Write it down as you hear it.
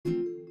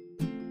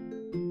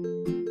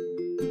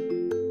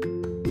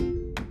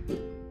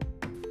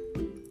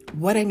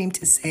What I Mean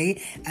to Say,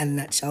 a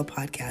Nutshell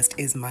podcast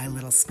is my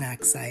little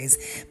snack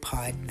size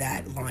pod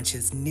that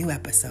launches new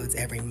episodes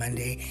every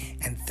Monday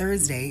and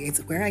Thursday. It's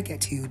where I get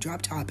to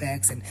drop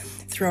topics and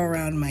throw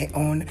around my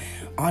own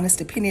honest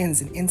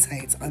opinions and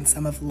insights on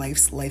some of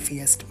life's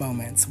lifeiest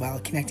moments while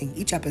connecting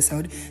each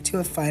episode to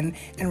a fun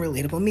and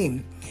relatable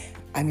meme.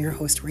 I'm your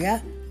host,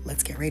 Rhea.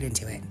 Let's get right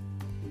into it.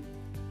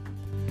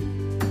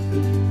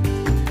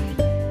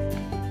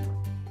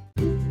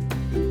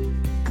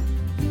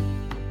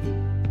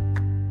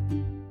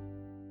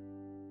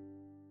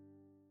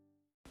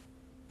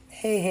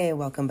 Hey,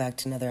 welcome back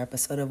to another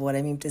episode of What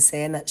I Mean to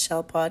Say, a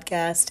Nutshell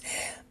podcast.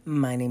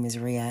 My name is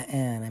Rhea,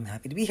 and I'm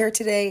happy to be here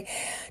today.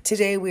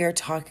 Today we are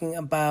talking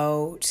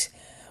about,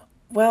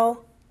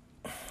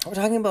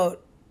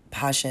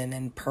 passion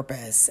and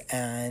purpose,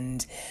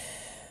 and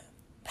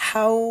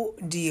how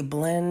do you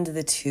blend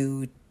the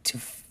two to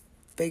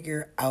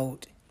figure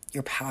out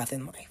your path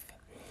in life.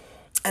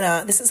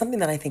 And this is something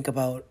that I think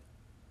about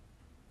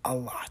a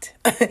lot.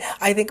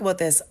 I think about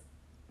this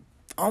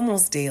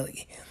almost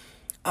daily.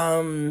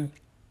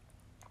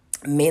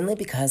 Mainly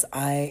because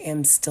I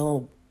am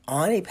still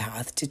on a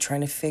path to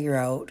trying to figure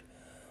out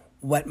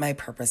what my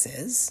purpose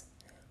is,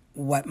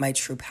 what my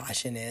true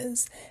passion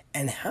is,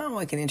 and how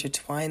I can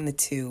intertwine the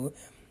two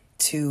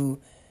to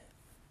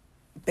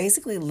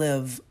basically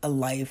live a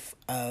life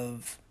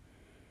of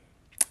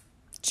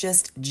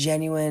just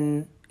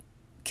genuine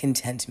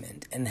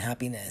contentment and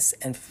happiness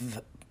and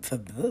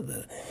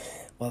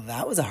well,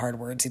 that was a hard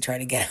word to try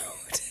to get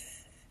out.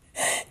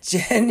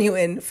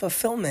 Genuine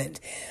fulfillment.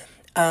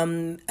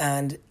 And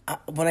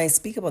when I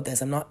speak about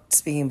this, I'm not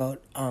speaking about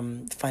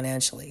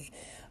financially.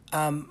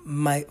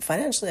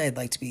 Financially, I'd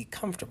like to be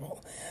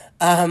comfortable.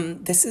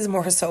 This is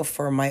more so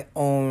for my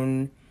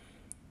own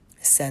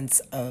sense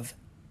of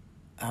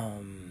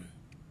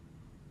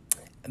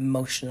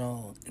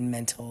emotional and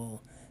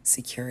mental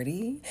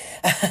security,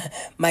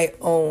 my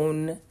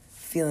own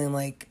feeling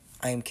like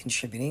I'm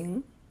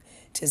contributing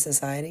to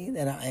society,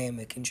 that I am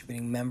a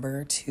contributing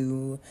member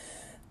to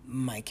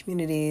my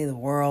community, the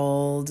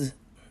world.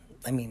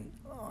 I mean,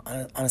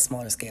 on a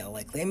smaller scale,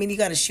 likely. I mean, you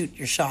got to shoot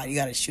your shot. You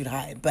got to shoot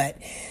high. But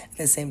at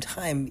the same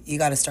time, you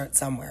got to start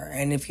somewhere.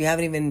 And if you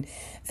haven't even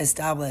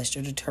established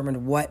or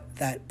determined what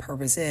that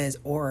purpose is,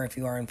 or if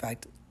you are, in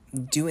fact,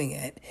 doing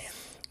it,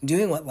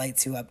 doing what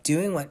lights you up,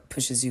 doing what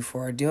pushes you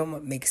forward, doing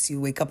what makes you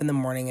wake up in the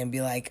morning and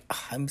be like,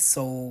 oh, I'm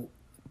so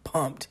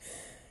pumped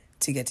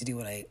to get to do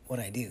what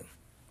I do.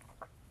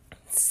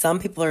 Some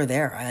people are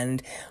there,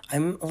 and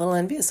I'm a little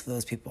envious of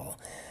those people.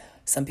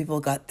 Some people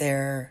got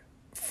there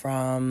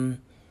from,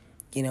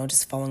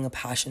 just following a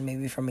passion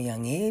maybe from a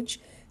young age.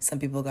 Some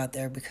people got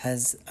there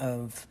because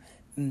of,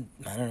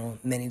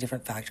 many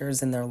different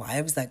factors in their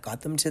lives that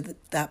got them to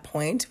that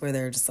point where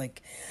they're just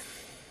like,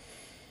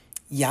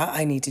 yeah,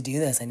 I need to do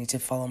this. I need to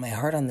follow my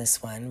heart on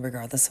this one,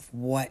 regardless of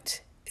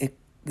what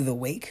the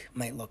wake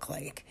might look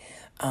like.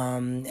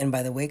 And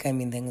by the wake, I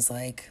mean things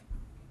like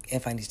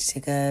if I need to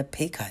take a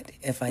pay cut,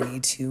 if I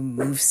need to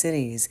move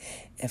cities,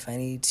 if I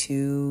need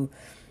to...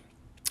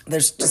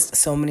 There's just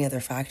so many other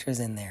factors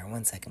in there.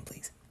 1 second,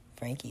 please.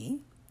 Frankie,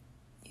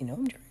 I'm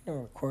trying to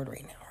record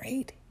right now,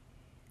 right?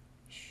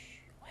 Shh,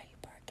 why are you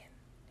barking?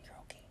 You're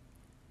okay.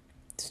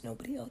 There's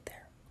nobody out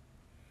there.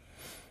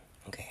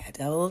 Okay, I had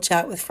to have a little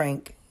chat with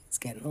Frank. He's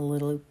getting a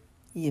little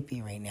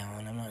yippy right now,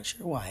 and I'm not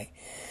sure why.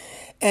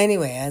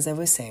 Anyway, as I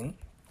was saying,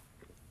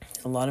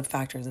 a lot of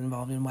factors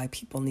involved in why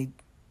people need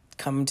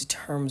come to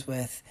terms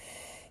with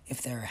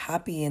if they're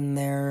happy in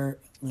their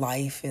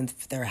life, and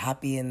if they're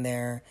happy in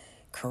their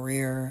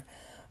career,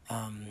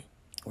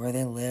 where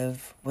they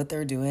live, what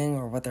they're doing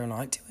or what they're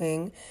not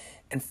doing,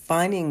 and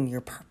finding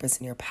your purpose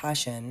and your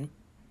passion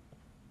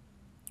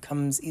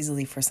comes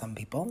easily for some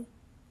people,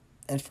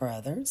 and for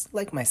others,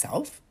 like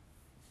myself,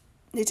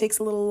 it takes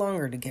a little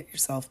longer to get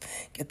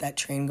that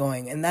train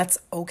going, and that's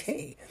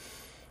okay.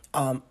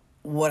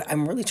 What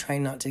I'm really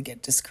trying not to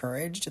get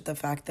discouraged at the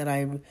fact that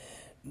I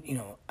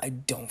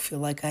don't feel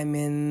like I'm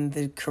in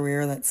the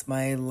career that's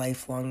my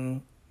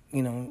lifelong,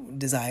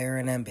 desire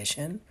and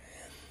ambition.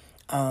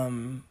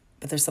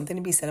 But there's something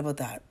to be said about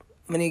that.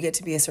 When you get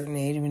to be a certain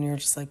age, when you're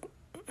just like,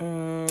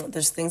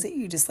 there's things that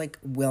you just like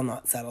will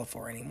not settle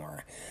for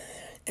anymore.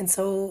 And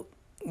so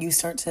you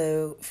start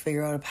to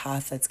figure out a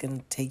path that's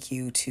going to take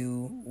you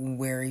to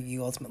where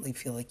you ultimately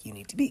feel like you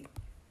need to be.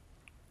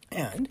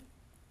 And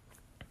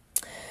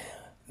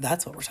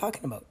that's what we're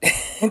talking about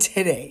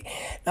today.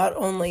 Not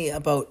only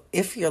about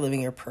if you're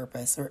living your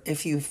purpose or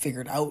if you've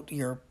figured out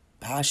your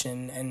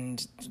passion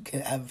and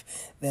have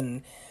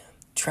then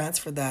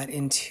transfer that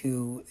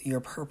into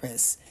your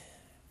purpose.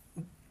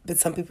 But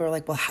some people are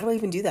like, well, how do I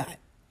even do that?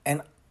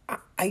 And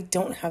I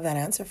don't have that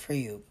answer for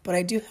you, but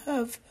I do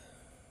have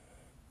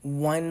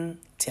one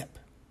tip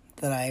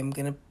that I'm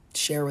going to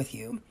share with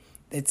you.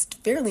 It's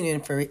fairly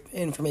new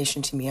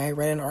information to me. I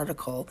read an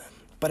article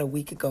about a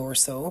week ago or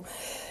so,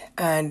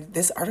 and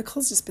this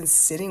article has just been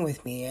sitting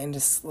with me and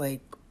just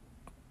like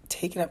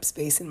taking up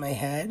space in my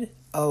head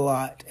a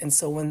lot. And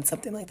so when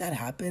something like that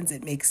happens,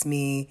 it makes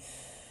me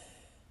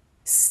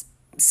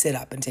sit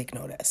up and take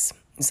notice.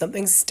 If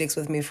something sticks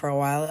with me for a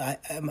while,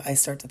 I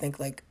start to think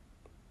like,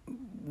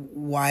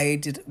 why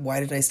did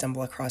I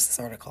stumble across this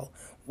article?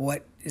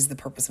 What is the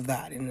purpose of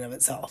that in and of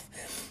itself?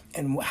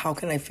 And how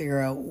can I figure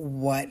out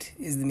what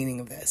is the meaning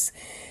of this?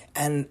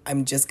 And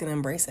I'm just going to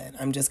embrace it.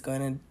 I'm just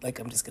going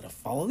to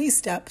follow these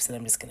steps, and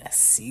I'm just going to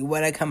see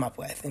what I come up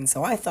with. And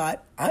so I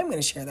thought I'm going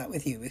to share that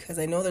with you, because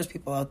I know there's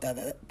people out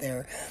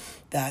there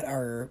that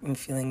are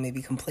feeling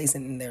maybe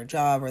complacent in their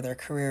job or their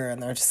career,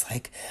 and they're just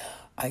like,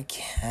 I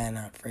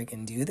cannot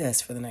freaking do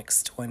this for the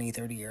next 20,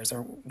 30 years,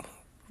 or,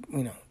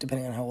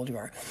 depending on how old you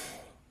are.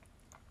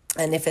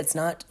 And if it's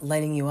not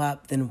lighting you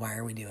up, then why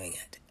are we doing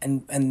it?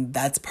 And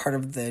that's part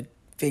of the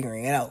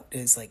figuring it out,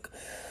 is like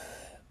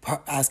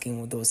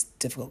asking those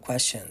difficult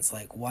questions,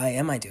 like, why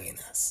am I doing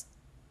this?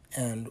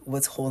 And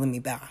what's holding me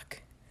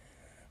back?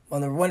 Well,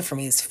 number one for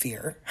me is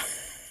fear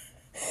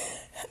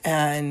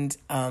and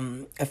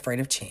afraid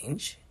of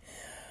change.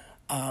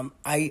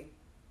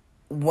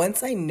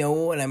 Once I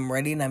know and I'm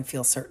ready and I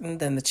feel certain,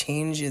 then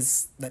change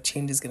is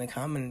going to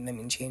come.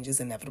 And change is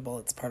inevitable.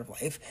 It's part of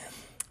life.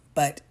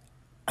 But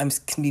I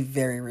can be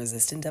very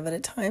resistant of it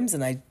at times,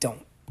 and I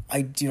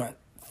do not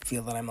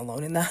feel that I'm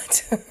alone in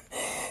that.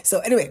 So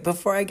anyway,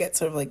 before I get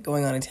sort of like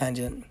going on a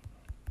tangent,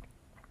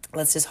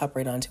 let's just hop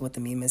right on to what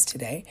the meme is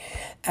today.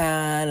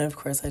 And of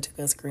course I took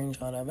a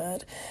screenshot of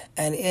it,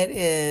 and it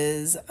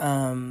is,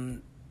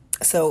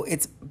 so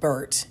it's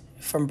Bert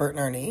from Bert and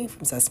Ernie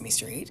from Sesame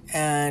Street,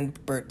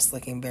 and Bert's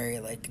looking very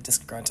like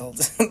disgruntled,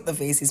 the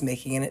face he's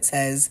making, and it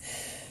says,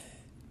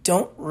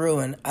 "Don't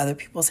ruin other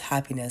people's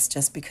happiness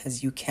just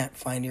because you can't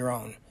find your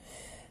own.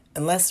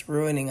 Unless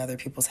ruining other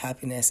people's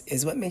happiness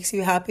is what makes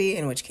you happy,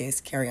 in which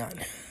case, carry on."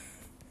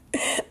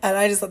 And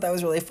I just thought that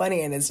was really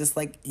funny. And it's just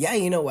like, yeah,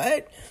 you know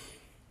what?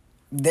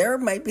 There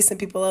might be some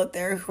people out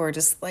there who are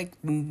just like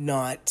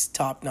not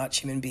top-notch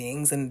human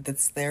beings, and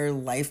that's their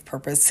life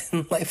purpose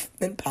and life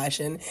and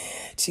passion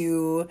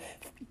to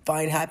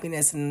find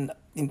happiness and,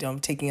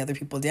 taking other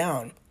people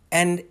down.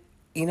 And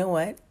you know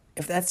what?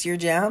 If that's your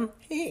jam,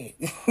 hey,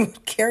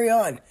 carry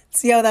on.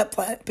 See how that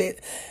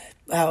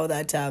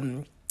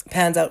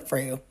pans out for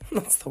you.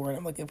 That's the word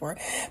I'm looking for.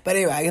 But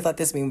anyway, I thought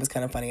this meme was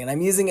kind of funny, and I'm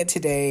using it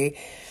today,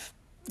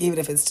 even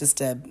if it's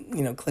just a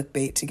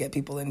clickbait to get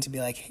people in to be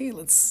like, hey,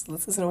 let's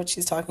listen to what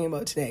she's talking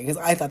about today, because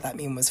I thought that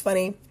meme was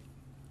funny.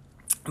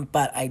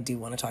 But I do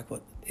want to talk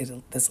about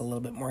this a little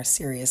bit more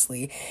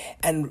seriously.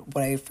 And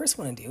what I first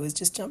want to do is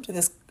just jump to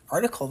this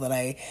article that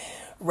I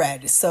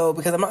read. So,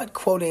 because I'm not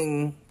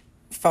quoting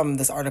from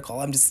this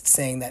article, I'm just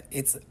saying that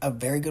it's a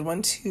very good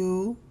one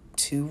to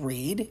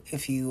read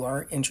if you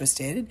are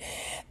interested.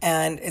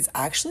 And it's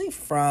actually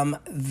from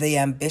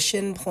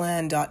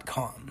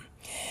theambitionplan.com.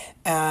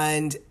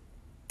 And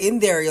in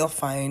there, you'll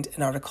find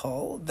an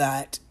article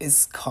that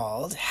is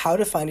called "How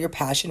to Find Your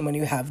Passion When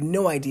You Have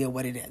No Idea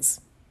What It Is."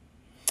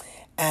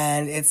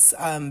 And it's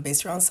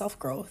based around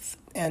self-growth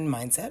and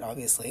mindset,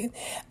 obviously.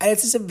 And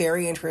it's just a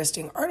very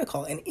interesting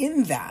article. And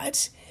in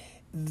that,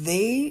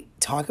 they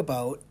talk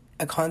about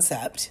a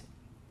concept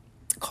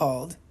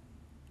called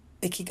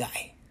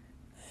Ikigai.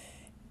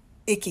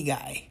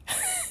 Ikigai.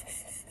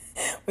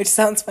 Which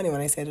sounds funny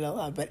when I say it out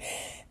loud, but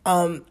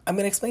I'm going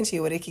to explain to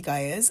you what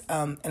Ikigai is.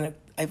 And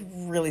I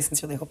really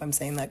sincerely hope I'm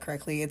saying that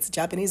correctly. It's a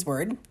Japanese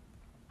word,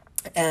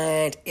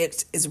 and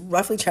it is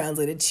roughly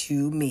translated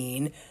to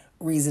mean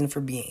reason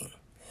for being.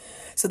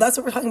 So that's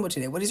what we're talking about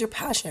today. What is your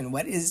passion?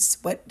 What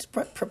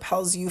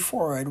propels you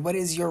forward? What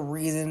is your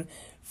reason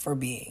for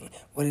being?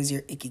 What is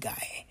your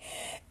Ikigai?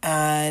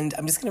 And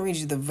I'm just going to read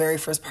you the very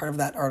first part of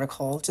that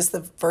article, just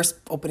the first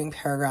opening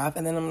paragraph,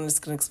 and then I'm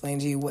just going to explain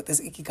to you what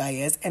this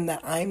Ikigai is, and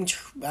that I'm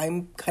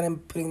kind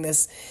of putting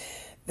this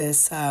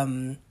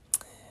Venn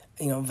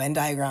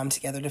diagram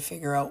together to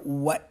figure out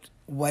what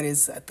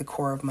is at the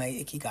core of my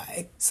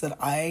Ikigai, so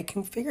that I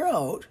can figure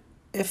out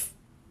if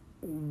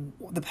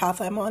the path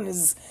I'm on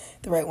is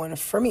the right one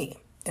for me,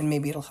 and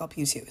maybe it'll help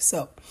you too.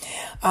 So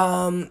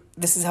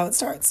this is how it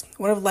starts.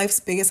 One of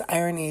life's biggest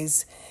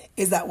ironies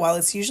is that while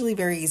it's usually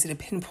very easy to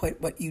pinpoint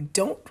what you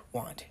don't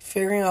want,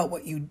 figuring out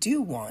what you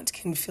do want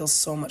can feel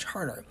so much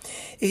harder.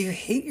 If you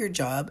hate your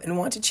job and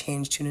want to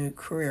change to a new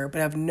career but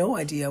have no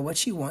idea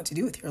what you want to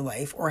do with your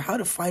life or how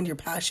to find your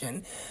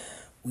passion,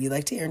 we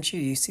like to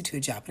introduce you to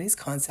a Japanese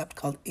concept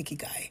called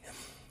Ikigai.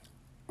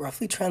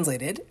 Roughly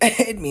translated,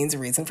 it means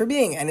reason for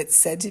being, and it's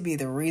said to be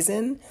the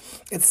reason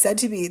its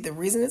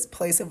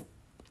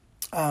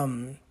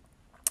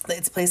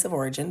place of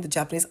origin, the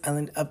Japanese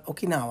island of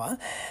Okinawa,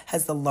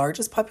 has the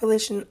largest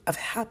population of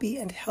happy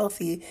and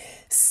healthy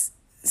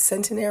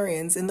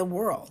centenarians in the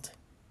world.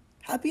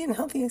 Happy and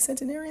healthy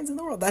centenarians in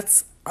the world.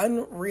 That's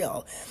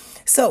unreal.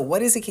 So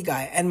what is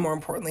Ikigai? And more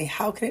importantly,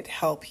 how can it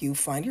help you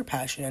find your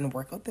passion and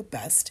work out the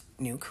best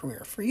new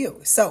career for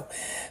you? So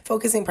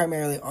focusing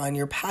primarily on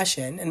your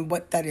passion and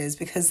what that is,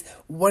 because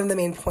one of the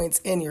main points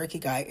in your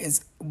Ikigai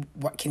is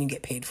what can you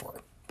get paid for?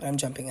 But I'm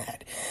jumping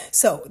ahead.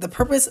 So the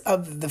purpose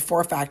of the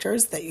four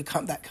factors that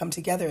come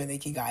together in the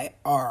Ikigai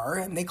are,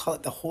 and they call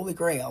it the Holy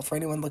Grail for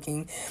anyone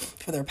looking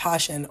for their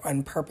passion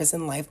and purpose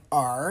in life,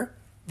 are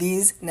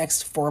these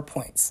next 4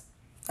 points.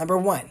 Number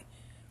 1,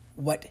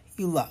 what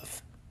you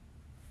love.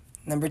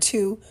 Number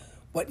 2,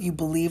 what you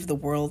believe the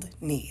world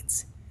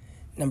needs.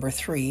 Number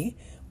 3,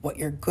 what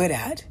you're good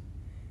at.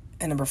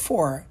 And number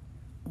 4,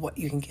 what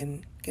you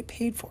can get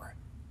paid for.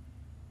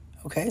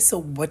 Okay, so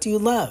what do you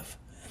love?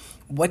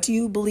 What do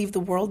you believe the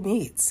world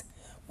needs?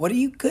 What are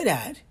you good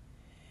at?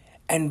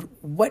 And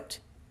what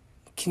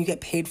can you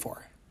get paid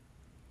for?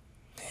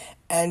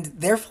 And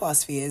their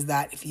philosophy is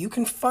that if you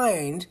can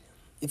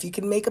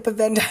make up a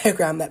Venn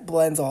diagram that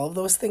blends all of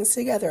those things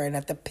together, and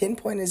at the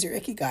pinpoint is your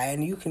ikigai,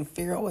 and you can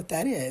figure out what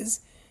that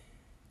is,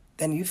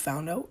 then you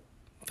found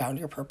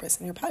your purpose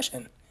and your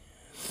passion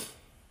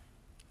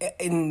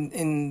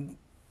in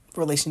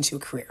relation to a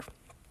career.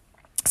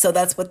 So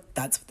that's what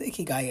the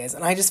ikigai is,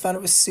 and I just found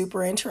it was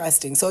super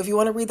interesting. So if you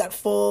want to read that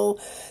full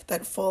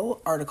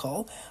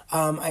article,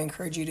 I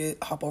encourage you to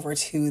hop over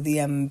to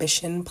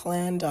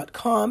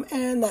theambitionplan.com,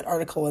 and that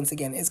article once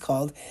again is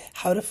called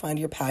 "How to Find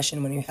Your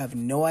Passion When You Have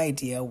No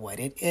Idea What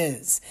It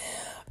Is."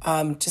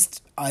 I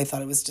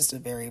thought it was just a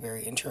very,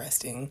 very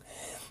interesting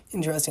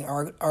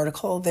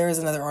article. There's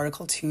another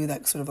article too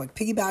that sort of like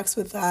piggybacks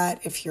with that.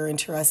 If you're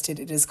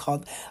interested, it is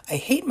called "I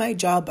Hate My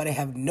Job, but I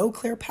Have No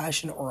Clear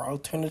Passion or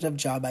Alternative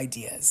Job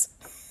Ideas."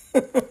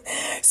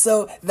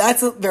 So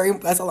that's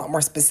a lot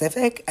more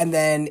specific. And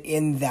then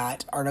in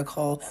that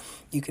article,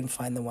 you can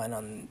find the one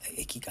on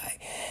Ikigai.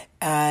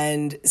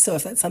 And so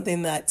if that's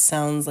something that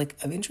sounds like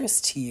of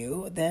interest to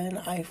you, then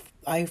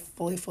I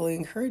fully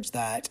encourage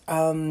that.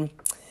 I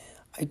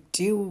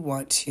do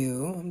want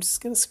to, I'm just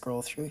going to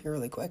scroll through here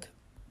really quick,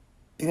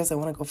 because I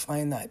want to go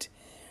find that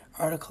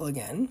article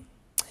again.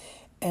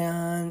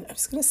 And I'm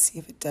just going to see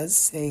if it does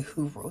say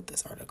who wrote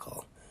this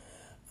article.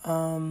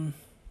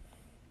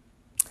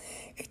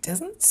 It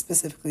doesn't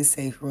specifically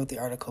say who wrote the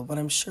article, but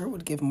I'm sure it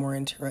would give more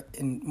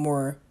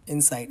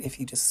insight if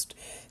you just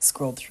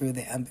scrolled through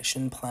the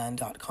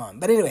ambitionplan.com.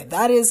 But anyway,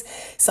 that is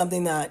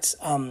something that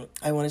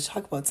I want to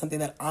talk about, something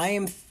that I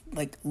am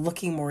like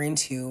looking more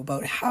into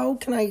about how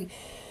can I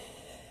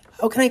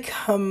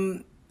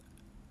come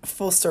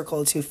full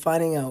circle to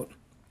finding out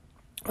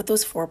what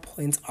those 4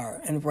 points are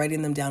and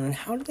writing them down, and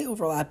how do they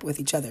overlap with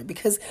each other?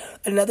 Because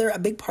a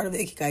big part of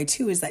the Ikigai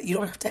too is that you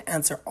don't have to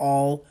answer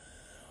all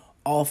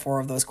 4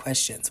 of those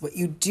questions. What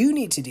you do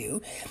need to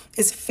do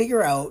is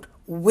figure out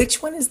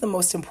which one is the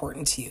most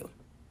important to you.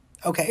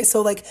 Okay,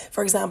 so like,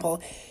 for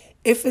example,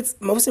 if it's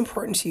most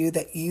important to you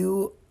that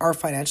you are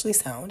financially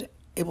sound,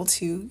 able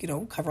to,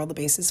 cover all the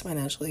bases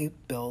financially,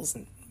 bills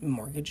and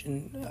mortgage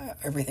and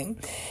everything.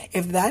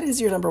 If that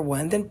is your number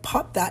 1, then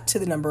pop that to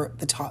the number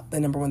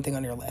 1 thing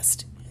on your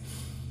list.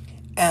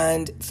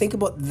 And think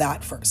about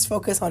that first.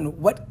 Focus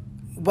on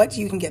what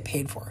you can get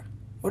paid for.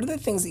 What are the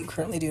things that you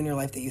currently do in your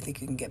life that you think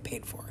you can get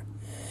paid for?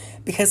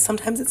 Because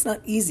sometimes it's not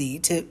easy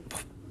to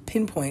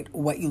pinpoint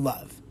what you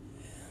love.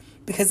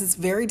 Because it's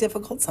very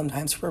difficult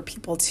sometimes for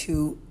people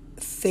to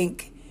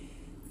think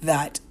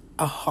that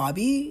a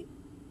hobby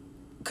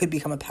could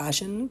become a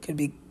passion, could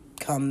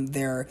become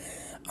their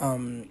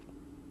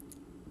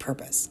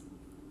purpose,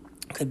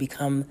 could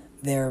become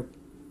their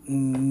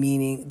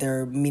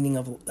meaning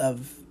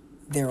of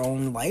their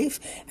own life,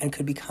 and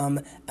could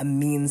become a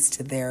means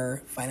to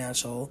their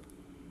financial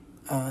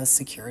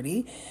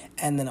security,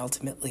 and then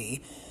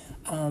ultimately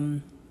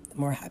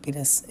more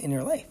happiness in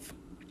your life.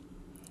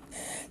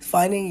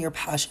 Finding your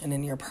passion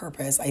and your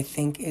purpose, I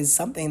think, is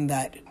something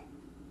that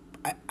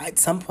at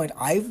some point,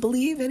 I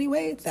believe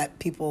anyway, that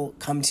people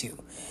come to.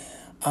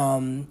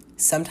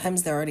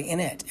 Sometimes they're already in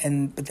it,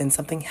 but then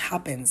something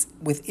happens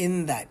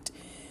within that,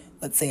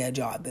 let's say a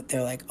job, that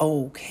they're like,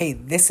 oh, okay,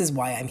 this is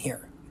why I'm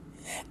here.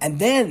 And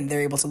then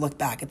they're able to look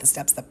back at the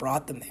steps that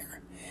brought them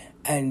there.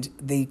 And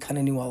they kind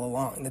of knew all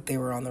along that they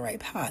were on the right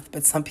path.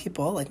 But some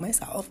people, like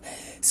myself,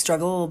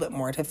 struggle a little bit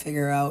more to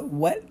figure out,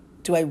 what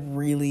do I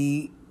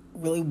really,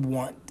 really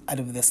want out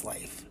of this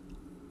life?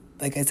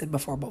 Like I said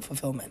before about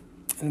fulfillment.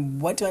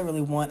 And what do I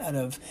really want out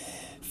of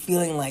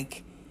feeling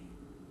like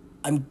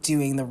I'm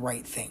doing the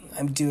right thing?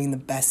 I'm doing the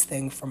best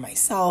thing for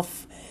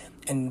myself,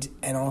 and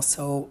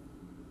also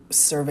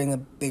serving a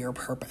bigger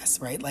purpose,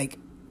 right? Like,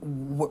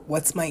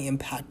 what's my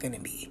impact going to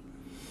be?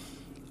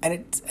 And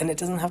it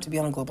doesn't have to be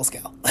on a global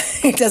scale.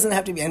 It doesn't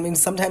have to be. I mean,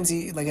 sometimes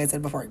you, like I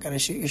said before, got to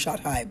shoot your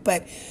shot high,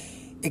 but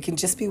it can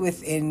just be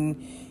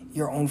within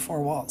your own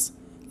 4 walls.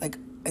 Like,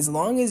 as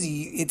long as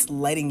it's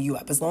lighting you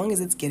up, as long as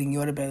it's getting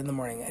you out of bed in the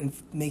morning and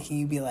making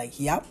you be like,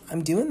 yep,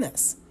 I'm doing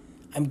this,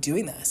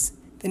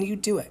 then you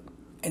do it.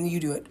 And you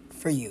do it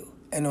for you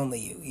and only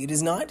you. It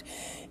is not,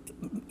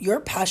 your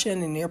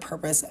passion and your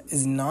purpose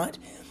is not,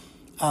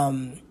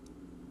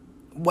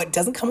 what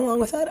doesn't come along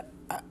with that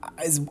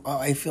is,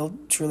 I feel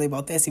truly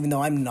about this, even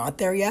though I'm not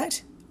there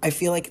yet, I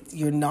feel like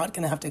you're not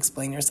going to have to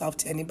explain yourself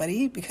to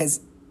anybody, because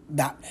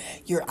that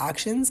your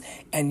actions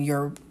and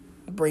your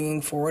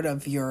bringing forward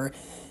of your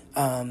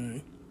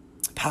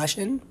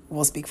passion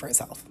will speak for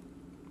itself.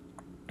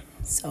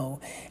 So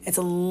it's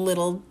a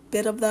little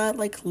bit of that,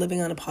 like living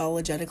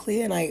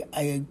unapologetically, and I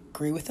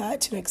agree with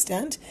that to an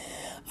extent.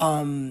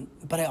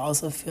 But I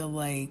also feel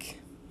like,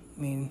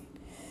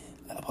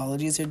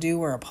 Apologies are due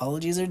where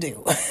apologies are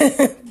due.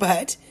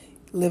 But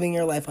living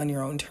your life on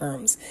your own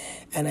terms.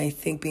 And I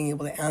think being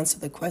able to answer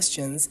the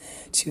questions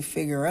to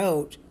figure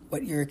out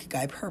what your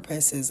Ikigai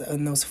purpose is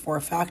in those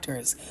 4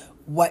 factors,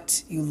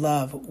 what you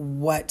love,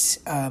 what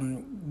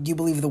you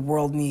believe the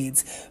world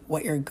needs,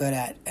 what you're good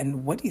at,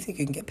 and what do you think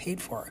you can get paid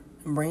for,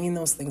 and bringing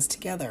those things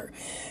together.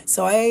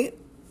 So I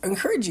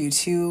encourage you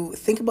to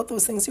think about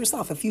those things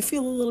yourself. If you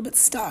feel a little bit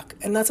stuck,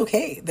 and that's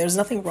okay. There's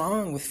nothing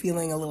wrong with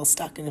feeling a little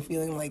stuck and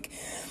feeling like,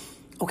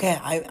 okay,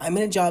 I'm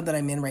in a job that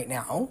I'm in right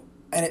now,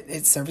 and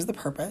it serves the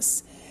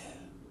purpose,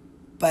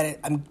 but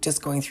I'm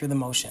just going through the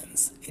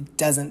motions. It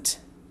doesn't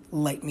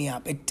light me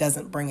up. It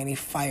doesn't bring any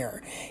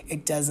fire.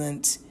 It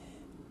doesn't,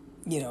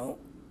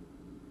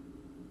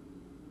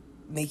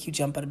 make you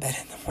jump out of bed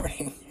in the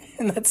morning.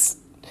 And that's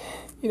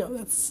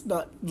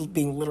not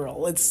being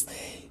literal.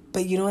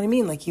 But you know what I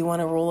mean? Like, you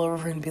want to roll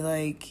over and be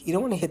like, you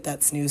don't want to hit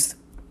that snooze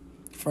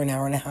for an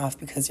hour and a half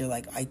because you're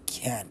like, I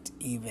can't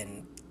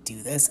even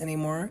do this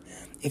anymore.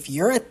 If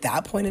you're at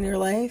that point in your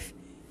life,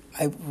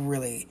 I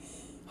really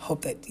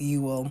hope that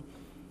you will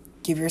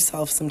give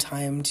yourself some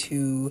time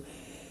to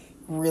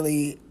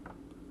really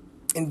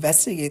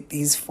investigate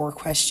these 4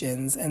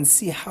 questions and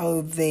see how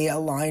they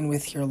align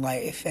with your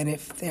life. And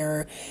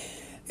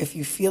if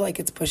you feel like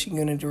it's pushing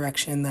you in a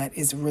direction that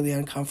is really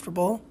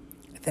uncomfortable,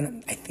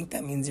 then I think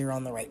that means you're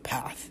on the right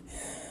path.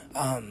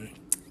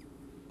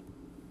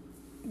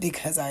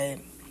 Because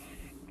I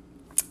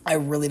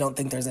really don't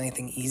think there's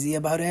anything easy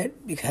about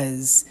it,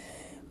 because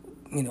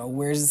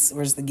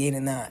where's the gain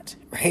in that,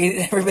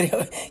 right? Everybody,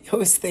 you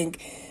always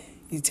think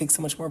you take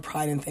so much more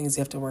pride in things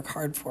you have to work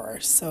hard for.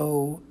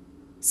 So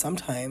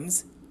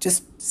sometimes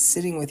just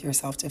sitting with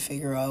yourself to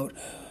figure out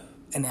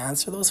and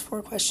answer those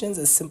 4 questions,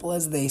 as simple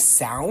as they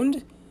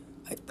sound,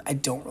 I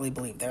don't really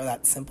believe they're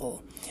that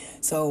simple.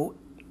 So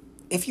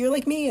if you're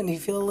like me and you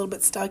feel a little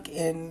bit stuck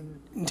in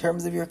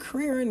terms of your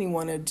career and you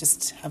want to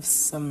just have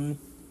some,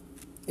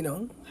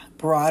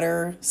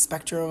 broader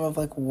spectrum of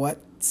like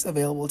what's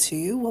available to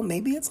you, well,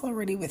 maybe it's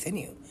already within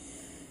you.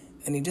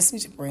 And you just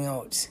need to bring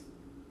out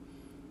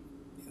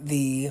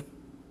the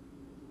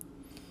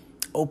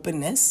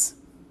openness,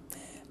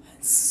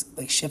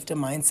 like shift a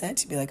mindset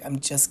to be like, I'm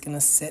just going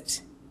to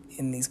sit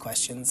in these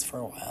questions for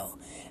a while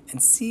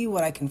and see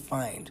what I can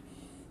find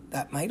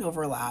that might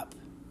overlap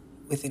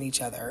within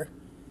each other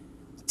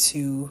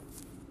to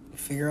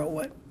figure out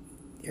what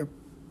your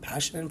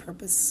passion and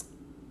purpose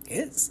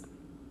is.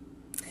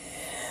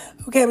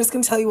 Okay, I'm just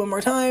going to tell you one more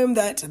time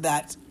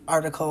that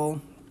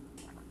article,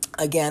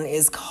 again,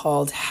 is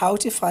called How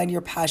to Find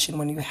Your Passion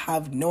When You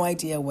Have No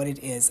Idea What It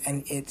Is,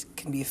 and it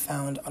can be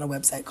found on a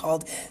website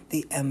called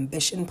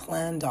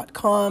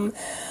theambitionplan.com.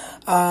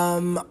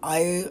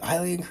 I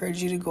highly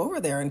encourage you to go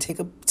over there and take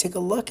a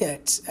look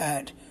at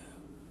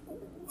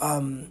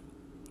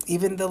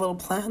even the little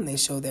plan they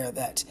show there,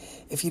 that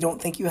if you don't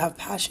think you have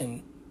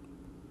passion,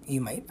 you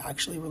might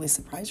actually really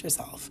surprise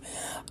yourself.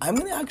 I'm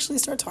going to actually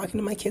start talking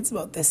to my kids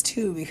about this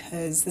too,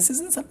 because this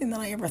isn't something that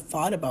I ever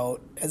thought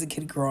about as a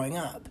kid growing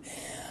up.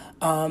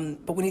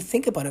 But when you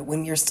think about it,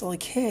 when you're still a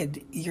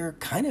kid, you're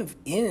kind of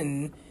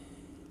you're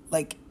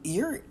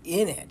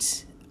in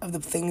it, of the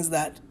things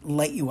that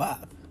light you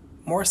up,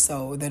 more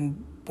so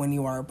than when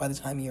you are by the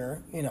time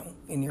you're,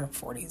 in your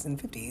 40s and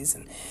 50s.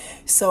 And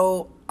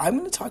so I'm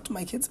going to talk to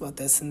my kids about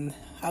this and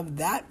have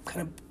that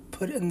kind of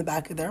put in the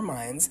back of their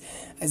minds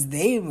as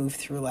they move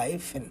through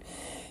life. And,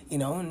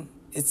 and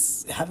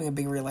it's having a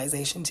big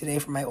realization today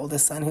for my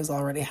oldest son, who's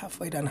already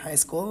halfway done high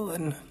school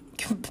and,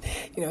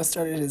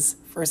 started his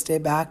first day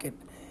back at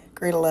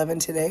grade 11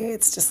 today.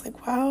 It's just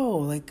like, wow,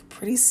 like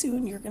pretty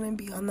soon you're going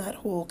to be on that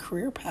whole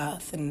career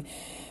path. And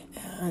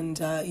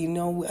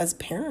as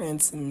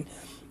parents and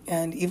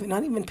even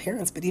not even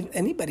parents, but even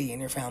anybody in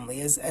your family,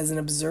 as an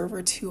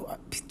observer to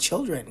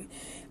children,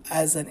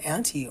 as an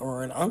auntie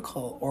or an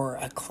uncle or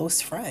a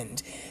close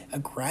friend, a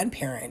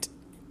grandparent,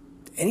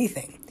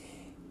 anything,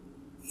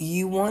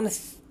 you want to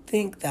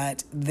think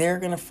that they're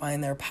going to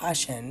find their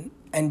passion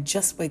and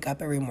just wake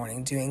up every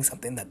morning doing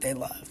something that they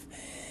love.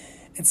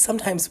 And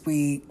sometimes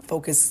we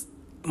focus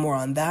more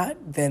on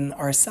that than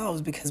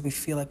ourselves because we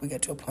feel like we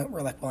get to a point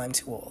where we're like, well, I'm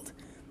too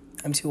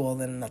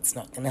old and that's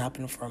not going to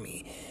happen for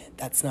me.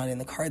 That's not in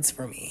the cards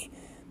for me.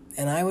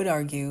 And I would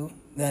argue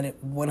that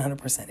it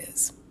 100%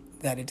 is.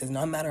 That it does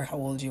not matter how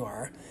old you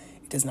are.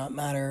 It does not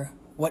matter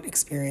what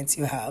experience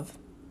you have.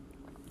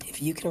 If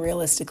you can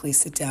realistically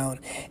sit down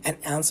and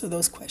answer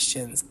those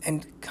questions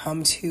and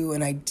come to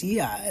an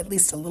idea, at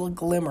least a little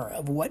glimmer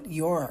of what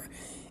your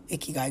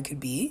Ikigai could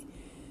be,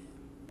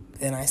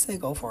 then I say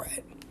go for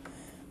it.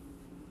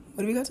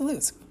 What have you got to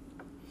lose?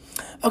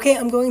 Okay,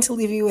 I'm going to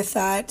leave you with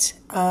that.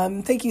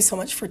 Thank you so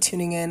much for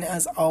tuning in,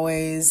 as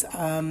always.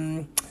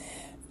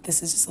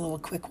 This is just a little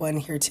quick one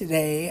here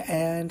today,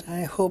 and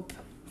I hope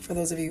for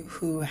those of you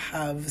who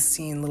have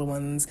seen little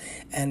ones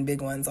and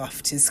big ones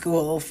off to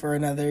school for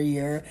another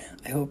year,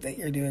 I hope that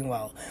you're doing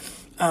well.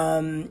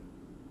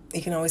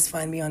 You can always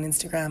find me on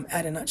Instagram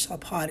at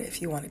 @anutshellpod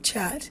if you want to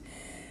chat.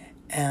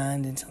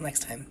 And until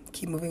next time,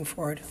 keep moving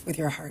forward with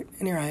your heart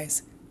and your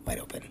eyes wide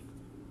open.